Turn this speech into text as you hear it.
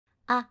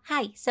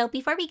Hi. So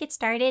before we get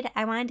started,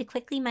 I wanted to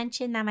quickly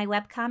mention that my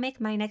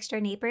webcomic, My Next-door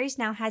Neighbors,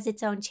 now has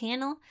its own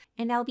channel,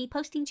 and I'll be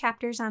posting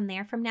chapters on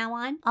there from now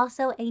on.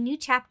 Also, a new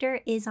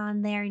chapter is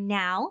on there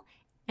now,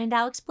 and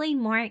I'll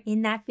explain more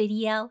in that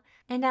video.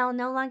 And I'll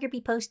no longer be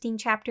posting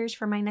chapters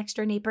for My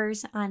Next-door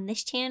Neighbors on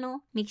this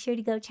channel. Make sure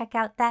to go check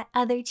out that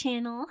other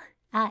channel.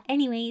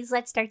 Anyways,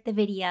 let's start the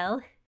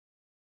video.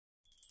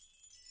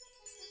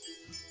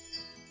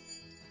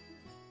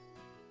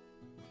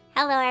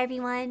 Hello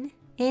everyone!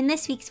 In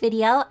this week's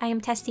video, I am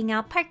testing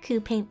out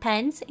Parkoo paint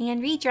pens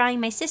and redrawing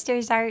my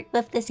sister's art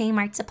with the same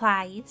art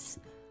supplies.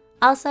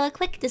 Also, a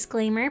quick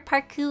disclaimer,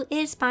 Parkoo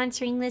is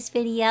sponsoring this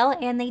video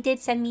and they did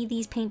send me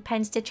these paint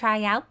pens to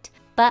try out,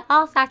 but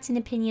all thoughts and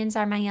opinions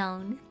are my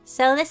own.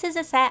 So this is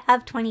a set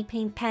of 20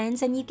 paint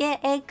pens and you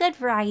get a good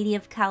variety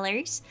of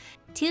colors.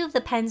 2 of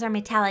the pens are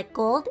metallic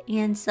gold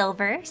and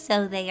silver,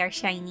 so they are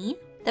shiny.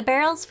 The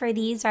barrels for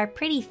these are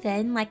pretty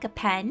thin, like a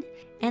pen,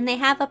 and they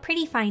have a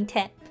pretty fine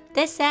tip.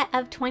 This set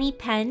of 20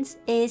 pens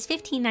is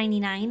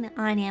 $15.99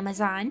 on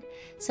Amazon,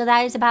 so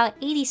that is about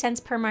 80 cents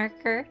per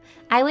marker.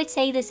 I would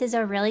say this is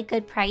a really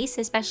good price,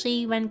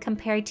 especially when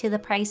compared to the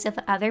price of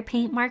other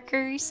paint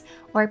markers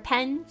or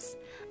pens.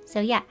 So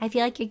yeah, I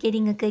feel like you're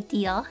getting a good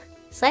deal.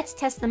 So let's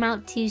test them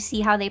out to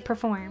see how they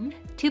perform.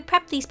 To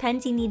prep these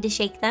pens, you need to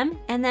shake them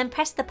and then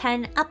press the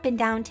pen up and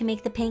down to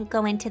make the paint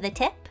go into the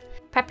tip.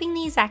 Prepping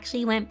these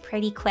actually went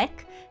pretty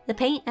quick. The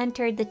paint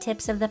entered the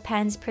tips of the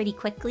pens pretty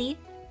quickly.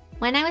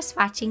 When I was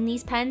swatching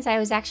these pens, I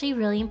was actually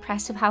really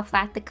impressed with how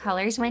flat the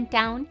colors went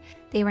down.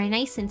 They were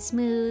nice and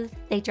smooth,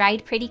 they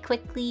dried pretty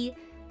quickly.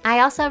 I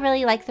also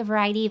really like the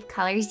variety of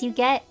colors you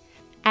get.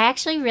 I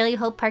actually really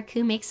hope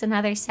Parkoo makes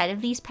another set of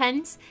these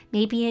pens,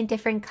 maybe in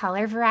different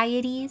color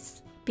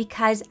varieties,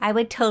 because I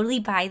would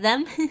totally buy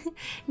them.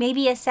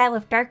 Maybe a set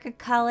with darker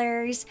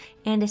colors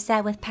and a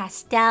set with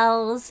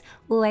pastels.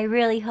 Ooh, I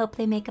really hope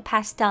they make a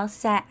pastel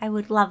set. I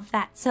would love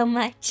that so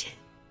much.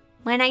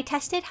 When I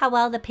tested how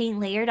well the paint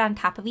layered on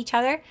top of each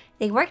other,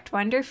 they worked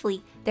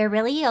wonderfully. They're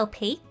really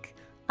opaque,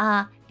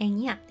 and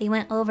yeah, they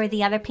went over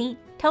the other paint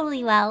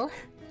totally well.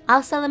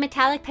 Also, the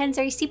metallic pens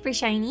are super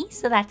shiny,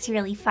 so that's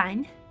really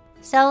fun.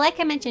 So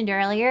like I mentioned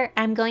earlier,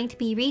 I'm going to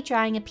be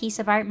redrawing a piece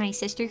of art my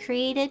sister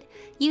created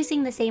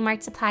using the same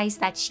art supplies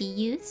that she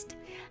used.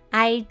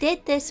 I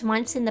did this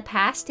once in the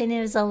past and it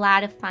was a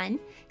lot of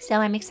fun, so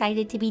I'm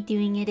excited to be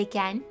doing it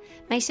again.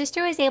 My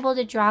sister was able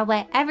to draw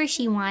whatever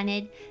she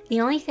wanted. The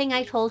only thing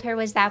I told her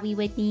was that we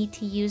would need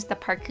to use the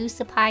Parkoo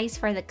supplies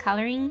for the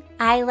coloring.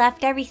 I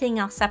left everything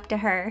else up to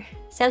her.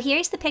 So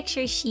here's the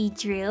picture she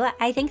drew.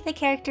 I think the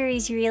character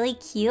is really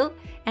cute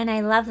and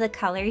I love the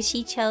colors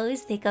she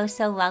chose. They go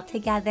so well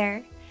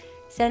together.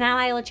 So now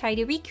I will try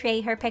to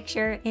recreate her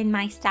picture in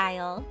my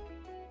style.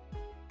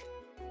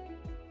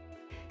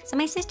 So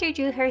my sister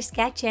drew her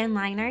sketch and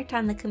line art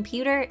on the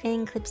computer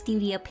in Clip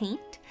Studio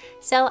Paint,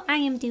 so I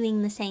am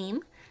doing the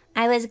same.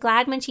 I was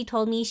glad when she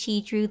told me she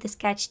drew the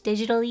sketch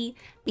digitally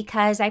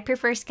because I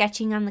prefer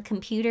sketching on the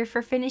computer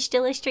for finished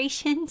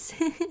illustrations.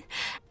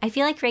 I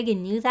feel like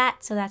Reagan knew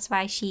that, so that's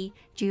why she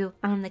drew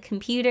on the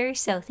computer,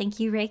 so thank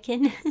you,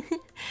 Reagan.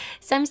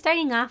 So I'm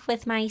starting off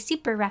with my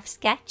super rough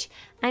sketch.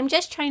 I'm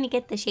just trying to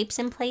get the shapes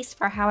in place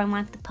for how I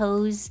want the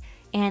pose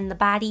and the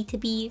body to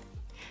be.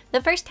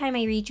 The first time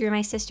I redrew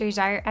my sister's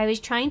art, I was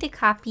trying to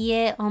copy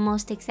it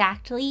almost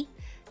exactly.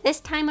 This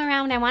time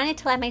around, I wanted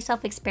to let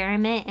myself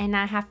experiment and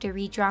not have to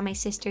redraw my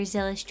sister's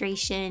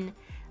illustration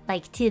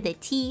like to the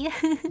T.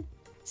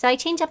 So I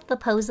changed up the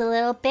pose a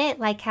little bit,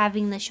 like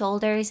having the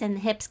shoulders and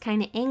the hips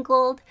kind of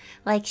angled,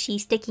 like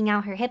she's sticking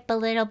out her hip a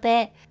little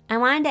bit. I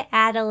wanted to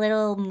add a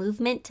little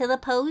movement to the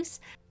pose.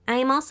 I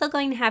am also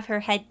going to have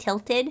her head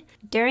tilted.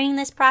 During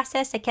this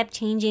process, I kept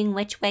changing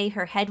which way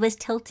her head was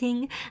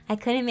tilting. I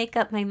couldn't make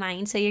up my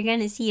mind, so you're going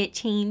to see it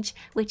change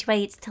which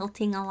way it's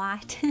tilting a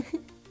lot.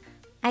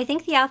 I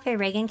think the outfit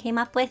Reagan came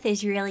up with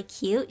is really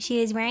cute.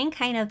 She is wearing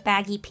kind of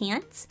baggy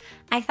pants.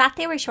 I thought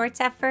they were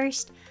shorts at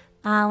first.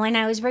 When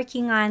I was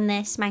working on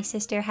this, my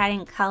sister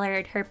hadn't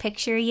colored her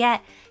picture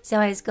yet, so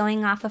I was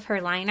going off of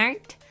her line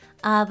art.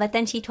 But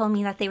then she told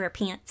me that they were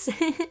pants.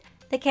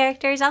 The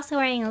character is also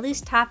wearing a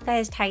loose top that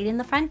is tied in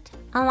the front,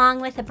 along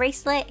with a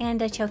bracelet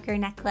and a choker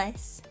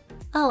necklace.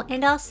 Oh,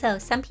 and also,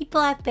 some people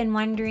have been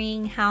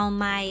wondering how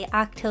my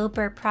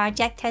October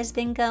project has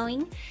been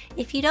going.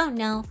 If you don't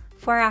know,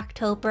 for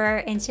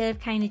October, instead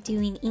of kind of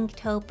doing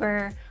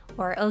Inktober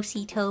or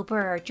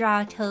OC-tober or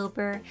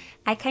Drawtober,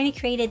 I kind of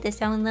created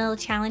this own little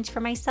challenge for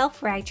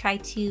myself where I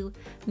tried to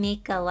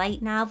make a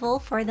light novel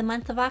for the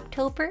month of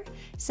October.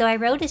 So I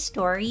wrote a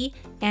story,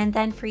 and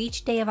then for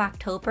each day of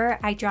October,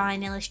 I draw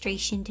an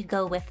illustration to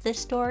go with the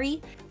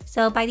story.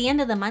 So by the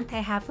end of the month, I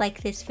have like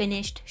this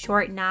finished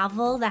short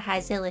novel that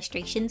has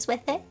illustrations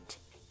with it.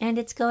 And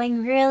it's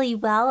going really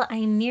well.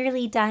 I'm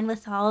nearly done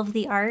with all of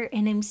the art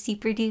and I'm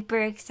super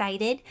duper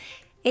excited.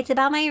 It's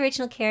about my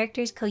original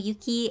characters,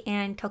 Koyuki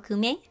and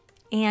Tokume,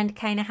 and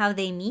kind of how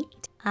they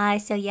meet.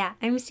 So yeah,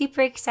 I'm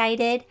super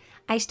excited.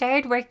 I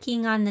started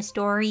working on the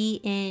story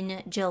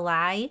in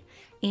July,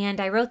 and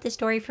I wrote the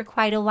story for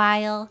quite a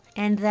while.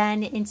 And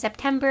then in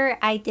September,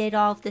 I did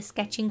all of the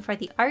sketching for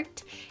the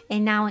art.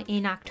 And now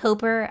in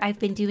October, I've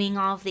been doing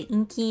all of the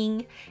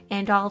inking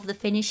and all of the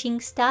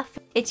finishing stuff.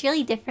 It's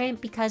really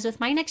different because with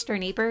My Next-door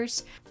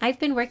Neighbors, I've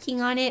been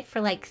working on it for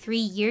like 3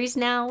 years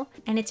now.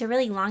 And it's a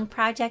really long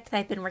project that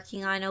I've been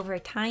working on over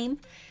time,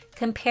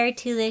 compared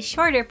to this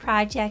shorter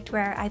project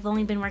where I've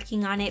only been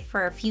working on it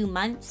for a few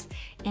months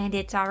and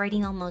it's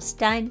already almost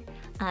done.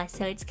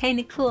 So it's kind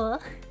of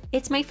cool.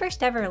 It's my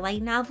first ever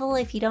light novel.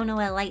 If you don't know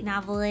what a light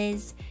novel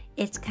is,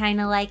 it's kind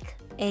of like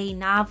a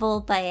novel,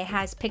 but it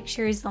has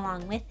pictures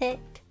along with it.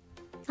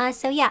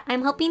 So yeah,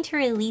 I'm hoping to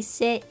release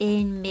it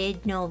in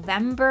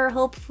mid-November,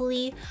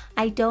 hopefully.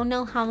 I don't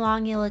know how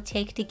long it will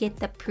take to get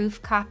the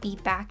proof copy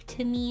back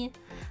to me,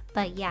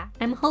 but yeah,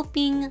 I'm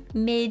hoping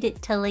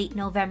mid to late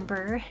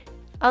November.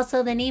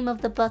 Also, the name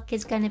of the book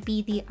is going to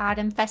be The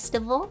Autumn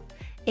Festival.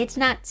 It's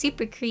not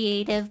super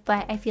creative,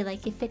 but I feel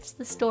like it fits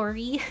the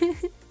story.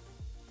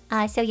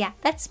 So yeah,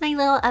 that's my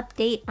little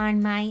update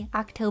on my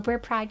October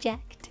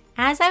project.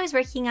 As I was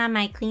working on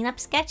my cleanup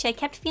sketch, I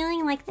kept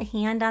feeling like the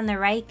hand on the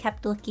right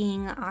kept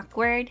looking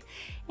awkward,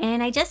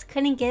 and I just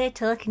couldn't get it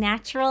to look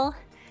natural.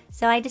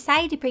 So I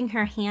decided to bring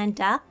her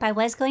hand up. I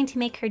was going to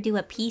make her do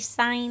a peace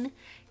sign,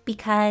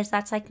 because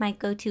that's like my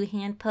go-to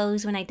hand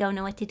pose when I don't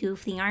know what to do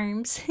with the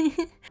arms.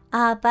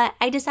 But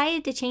I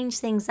decided to change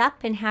things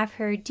up and have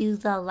her do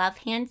the love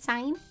hand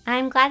sign.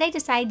 I'm glad I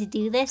decided to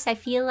do this. I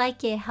feel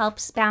like it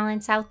helps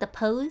balance out the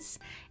pose,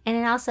 and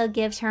it also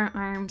gives her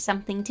arm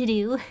something to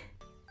do.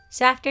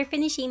 So after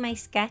finishing my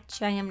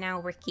sketch, I am now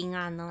working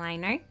on the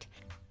line art.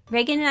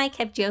 Reagan and I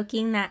kept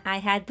joking that I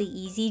had the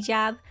easy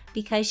job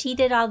because she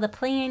did all the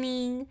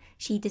planning,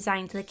 she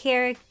designed the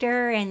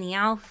character and the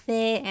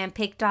outfit and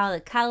picked all the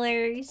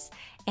colors,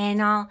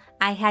 and all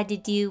I had to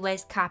do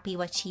was copy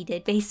what she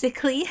did,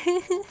 basically.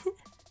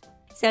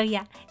 So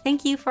yeah,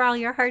 thank you for all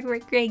your hard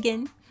work,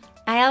 Reagan.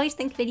 I always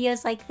think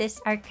videos like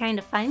this are kind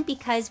of fun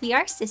because we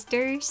are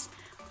sisters,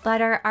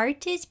 but our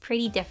art is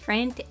pretty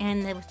different,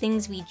 and the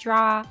things we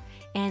draw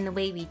and the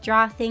way we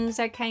draw things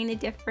are kind of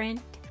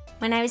different.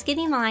 When I was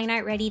getting the line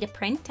art ready to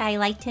print, I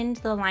lightened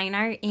the line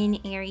art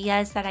in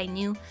areas that I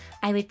knew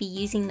I would be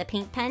using the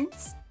paint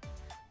pens.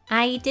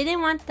 I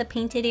didn't want the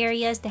painted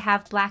areas to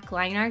have black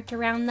line art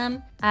around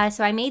them,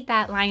 so I made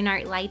that line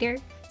art lighter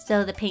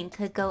so the paint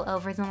could go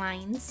over the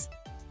lines.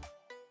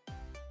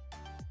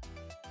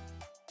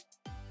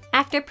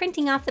 After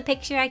printing off the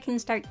picture, I can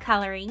start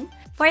coloring.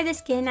 For the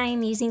skin, I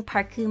am using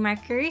Parkoo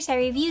Markers. I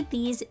reviewed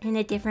these in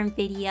a different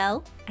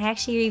video. I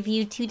actually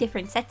reviewed 2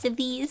 different sets of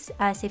these,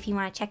 so if you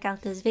want to check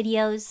out those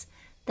videos,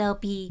 there'll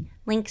be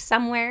links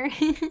somewhere.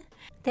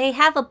 They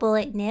have a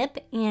bullet nib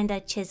and a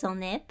chisel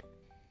nib.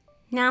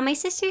 Now, my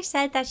sister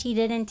said that she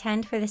did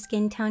intend for the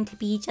skin tone to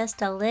be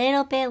just a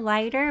little bit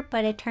lighter,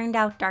 but it turned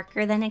out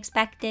darker than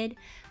expected.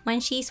 When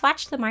she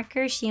swatched the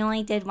markers, she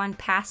only did 1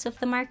 pass with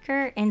the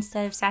marker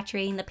instead of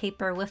saturating the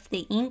paper with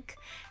the ink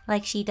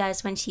like she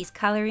does when she's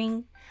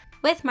coloring.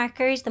 With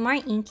markers, the more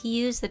ink you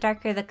use, the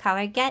darker the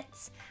color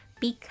gets.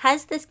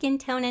 Because the skin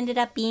tone ended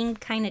up being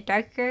kind of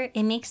darker,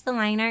 it makes the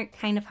line art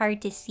kind of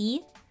hard to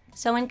see.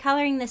 So when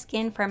coloring the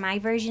skin for my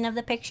version of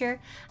the picture,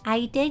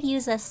 I did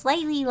use a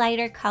slightly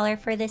lighter color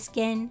for the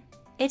skin.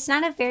 It's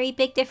not a very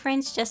big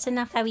difference, just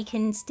enough that we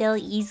can still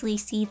easily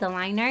see the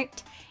line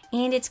art,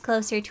 and it's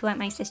closer to what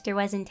my sister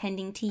was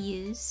intending to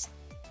use.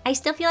 I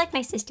still feel like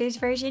my sister's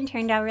version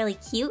turned out really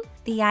cute.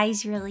 The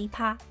eyes really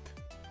pop.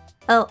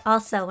 Oh,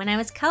 also, when I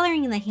was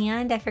coloring the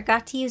hand, I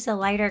forgot to use a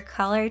lighter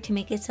color to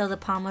make it so the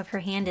palm of her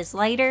hand is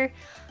lighter.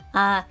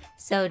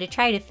 So to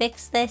try to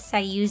fix this, I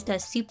used a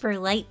super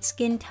light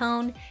skin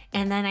tone,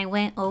 and then I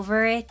went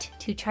over it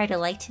to try to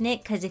lighten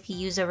it, because if you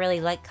use a really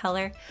light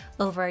color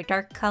over a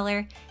dark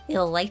color,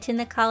 it'll lighten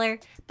the color,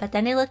 but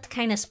then it looked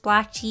kind of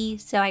splotchy,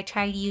 so I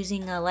tried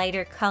using a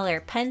lighter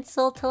color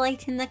pencil to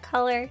lighten the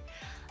color.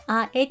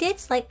 It did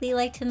slightly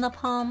lighten the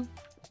palm,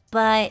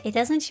 but it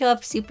doesn't show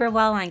up super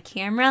well on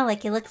camera.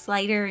 Like, it looks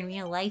lighter in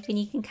real life and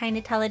you can kind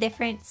of tell the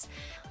difference.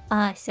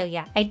 So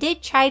yeah, I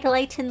did try to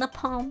lighten the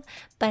palm,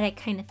 but I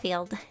kind of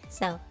failed.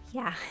 So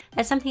yeah,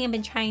 that's something I've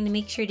been trying to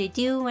make sure to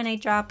do when I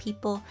draw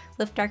people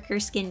with darker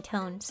skin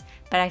tones,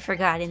 but I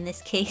forgot in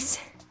this case.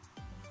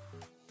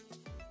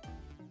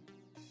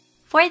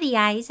 For the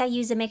eyes, I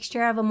use a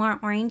mixture of a more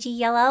orangey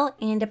yellow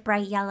and a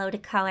bright yellow to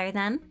color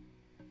them.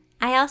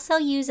 I also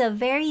use a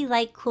very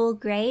light cool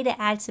gray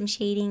to add some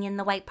shading in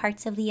the white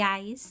parts of the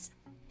eyes.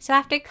 So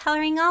after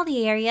coloring all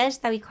the areas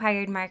that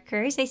required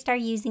markers, I start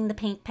using the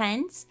paint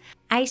pens.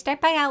 I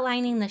start by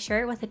outlining the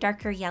shirt with a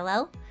darker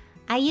yellow.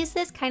 I use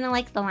this kind of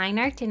like the line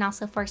art and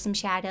also for some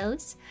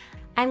shadows.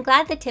 I'm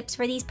glad the tips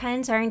for these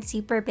pens aren't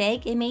super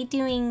big. It made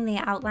doing the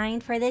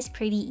outline for this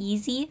pretty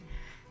easy.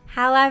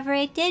 However,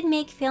 it did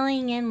make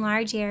filling in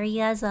large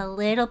areas a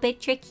little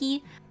bit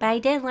tricky, but I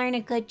did learn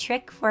a good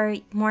trick for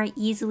more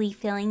easily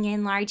filling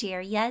in large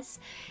areas.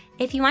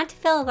 If you want to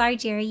fill a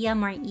large area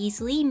more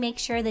easily, make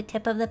sure the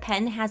tip of the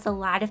pen has a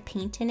lot of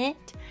paint in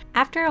it.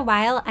 After a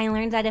while, I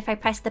learned that if I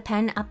press the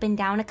pen up and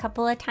down a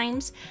couple of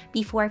times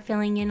before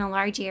filling in a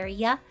large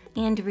area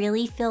and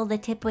really fill the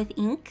tip with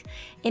ink,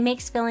 it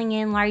makes filling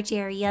in large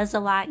areas a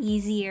lot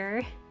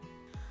easier.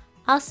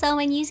 Also,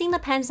 when using the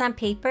pens on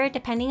paper,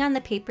 depending on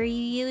the paper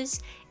you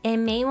use, it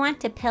may want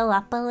to pill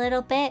up a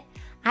little bit.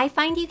 I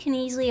find you can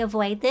easily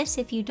avoid this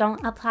if you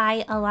don't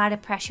apply a lot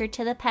of pressure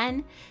to the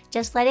pen.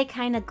 Just let it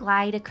kind of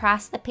glide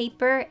across the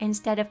paper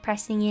instead of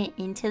pressing it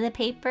into the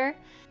paper.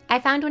 I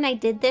found when I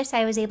did this,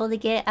 I was able to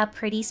get a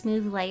pretty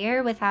smooth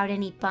layer without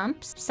any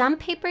bumps. Some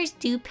papers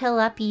do pill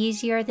up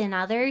easier than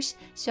others,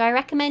 so I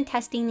recommend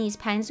testing these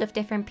pens with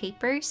different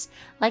papers.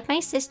 Like my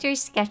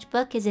sister's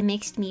sketchbook is a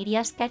mixed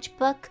media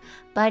sketchbook,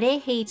 but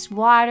it hates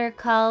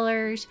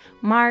watercolors,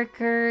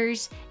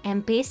 markers,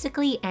 and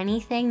basically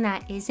anything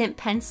that isn't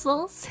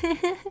pencils.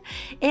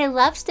 It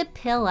loves to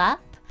pill up.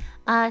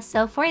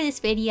 So for this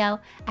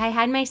video, I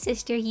had my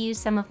sister use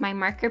some of my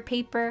marker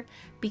paper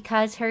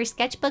because her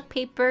sketchbook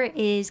paper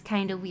is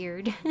kind of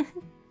weird.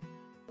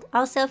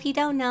 Also, if you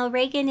don't know,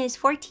 Reagan is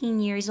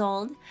 14 years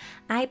old.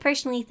 I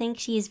personally think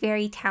she is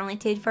very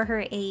talented for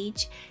her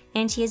age,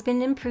 and she has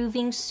been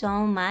improving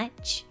so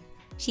much.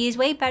 She is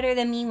way better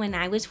than me when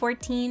I was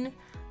 14.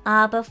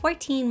 But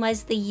 14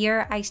 was the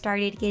year I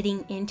started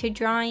getting into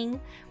drawing,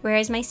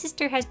 whereas my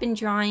sister has been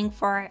drawing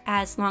for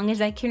as long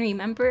as I can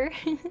remember.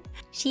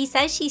 She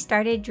says she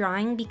started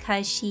drawing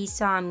because she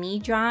saw me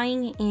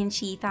drawing and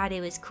she thought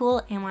it was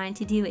cool and wanted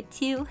to do it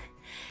too.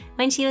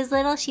 When she was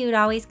little, she would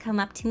always come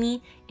up to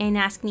me and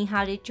ask me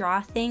how to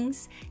draw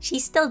things. She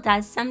still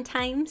does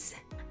sometimes.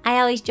 I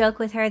always joke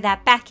with her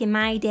that back in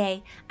my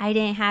day, I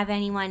didn't have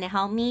anyone to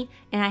help me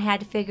and I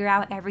had to figure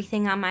out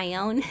everything on my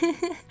own.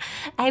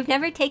 I've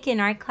never taken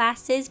art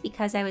classes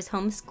because I was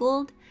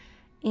homeschooled,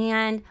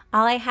 and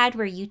all I had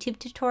were YouTube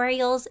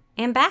tutorials.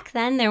 And back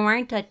then, there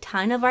weren't a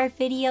ton of art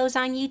videos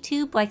on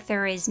YouTube like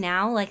there is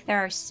now. Like,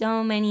 there are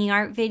so many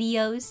art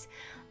videos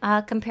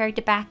compared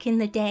to back in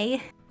the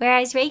day.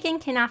 Whereas Reagan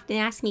can often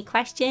ask me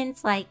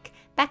questions like,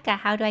 Becca,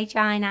 how do I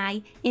draw an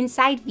eye in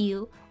side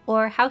view?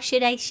 Or how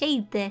should I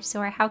shade this?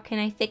 Or how can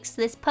I fix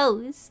this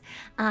pose?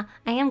 I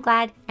am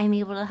glad I'm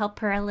able to help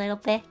her a little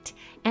bit.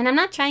 And I'm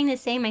not trying to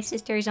say my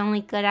sister is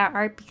only good at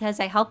art because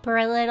I help her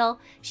a little.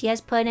 She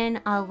has put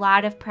in a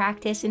lot of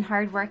practice and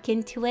hard work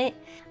into it.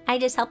 I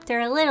just helped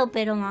her a little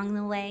bit along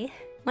the way.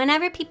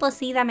 Whenever people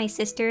see that my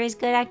sister is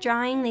good at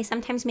drawing, they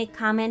sometimes make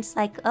comments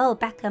like, oh,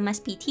 Becca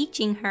must be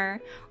teaching her,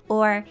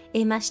 or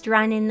it must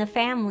run in the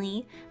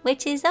family,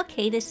 which is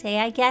okay to say,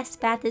 I guess,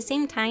 but at the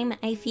same time,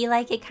 I feel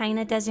like it kind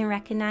of doesn't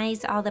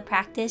recognize all the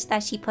practice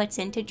that she puts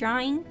into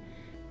drawing.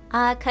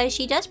 Cause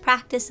she does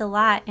practice a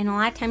lot, and a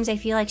lot of times I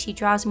feel like she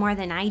draws more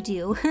than I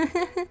do.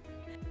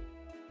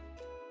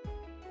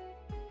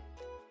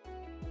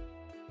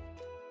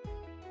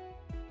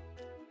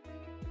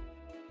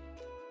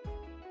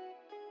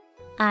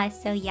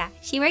 So yeah,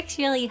 she works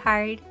really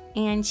hard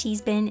and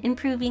she's been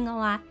improving a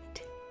lot.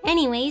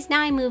 Anyways,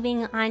 now I'm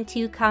moving on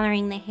to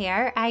coloring the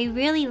hair. I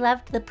really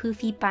loved the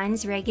poofy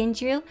buns Reagan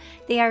drew.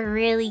 They are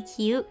really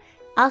cute.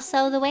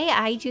 Also, the way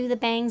I drew the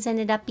bangs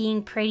ended up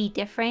being pretty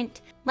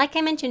different. Like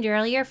I mentioned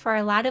earlier, for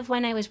a lot of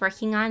when I was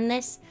working on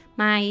this,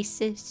 my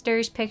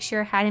sister's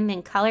picture hadn't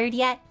been colored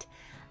yet.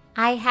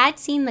 I had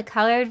seen the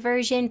colored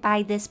version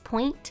by this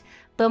point,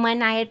 but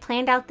when I had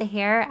planned out the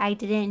hair, I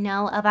didn't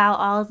know about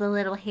all the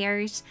little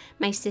hairs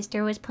my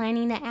sister was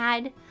planning to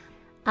add.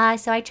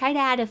 So I tried to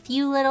add a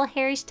few little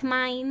hairs to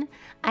mine.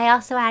 I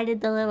also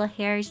added the little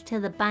hairs to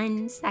the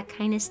buns that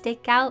kind of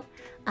stick out.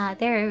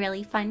 They're a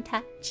really fun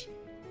touch.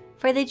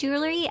 For the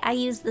jewelry, I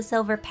used the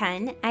silver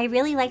pen. I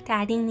really liked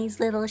adding these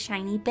little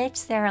shiny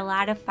bits. They're a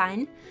lot of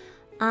fun.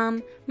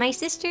 My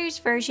sister's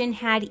version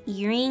had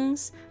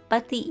earrings,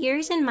 but the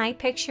ears in my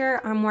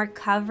picture are more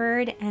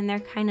covered and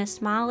they're kind of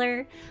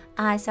smaller.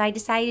 So I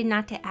decided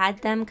not to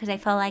add them because I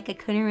felt like I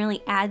couldn't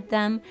really add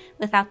them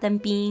without them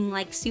being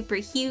like super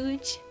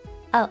huge.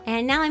 Oh,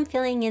 and now I'm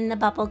filling in the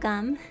bubble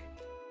gum.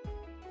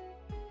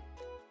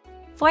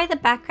 For the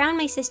background,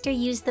 my sister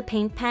used the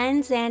paint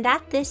pens, and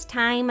at this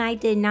time I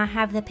did not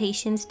have the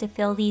patience to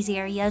fill these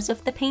areas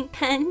with the paint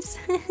pens.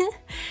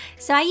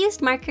 So I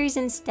used markers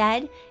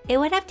instead. It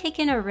would have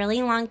taken a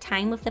really long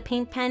time with the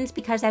paint pens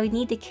because I would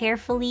need to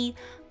carefully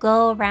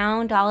go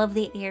around all of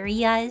the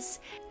areas.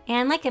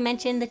 And like I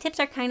mentioned, the tips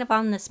are kind of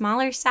on the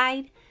smaller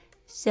side.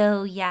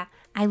 So yeah,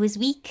 I was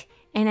weak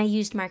and I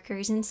used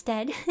markers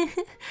instead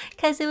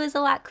because it was a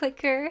lot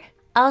quicker.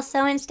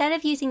 Also, instead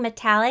of using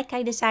metallic,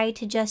 I decided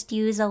to just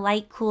use a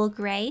light cool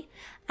gray.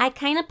 I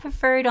kind of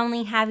preferred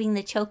only having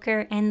the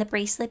choker and the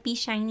bracelet be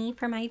shiny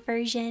for my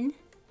version.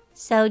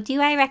 So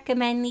do I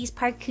recommend these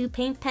Parkoo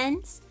paint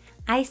pens?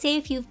 I say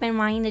if you've been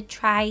wanting to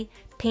try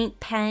paint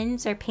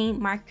pens or paint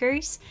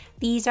markers,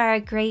 these are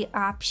a great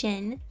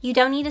option. You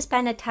don't need to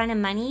spend a ton of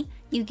money,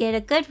 you get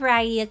a good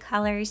variety of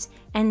colors,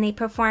 and they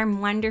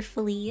perform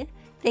wonderfully.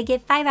 They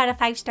get 5 out of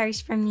 5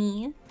 stars from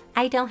me.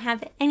 I don't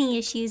have any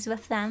issues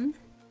with them.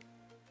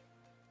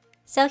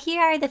 So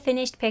here are the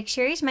finished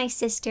pictures my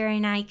sister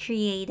and I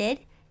created.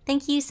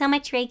 Thank you so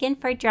much, Reagan,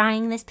 for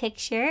drawing this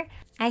picture.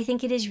 I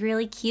think it is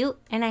really cute,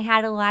 and I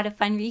had a lot of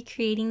fun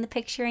recreating the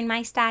picture in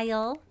my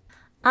style.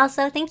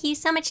 Also, thank you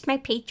so much to my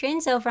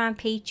patrons over on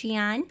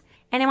Patreon.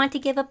 And I want to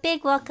give a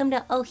big welcome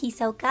to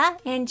Ohisoka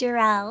and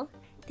Jarell.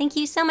 Thank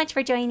you so much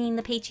for joining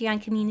the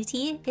Patreon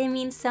community. It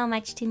means so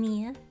much to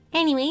me.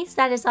 Anyways,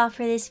 that is all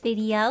for this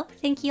video.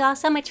 Thank you all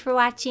so much for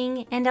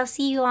watching, and I'll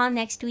see you all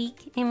next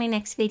week in my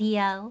next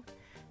video.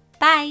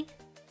 Bye!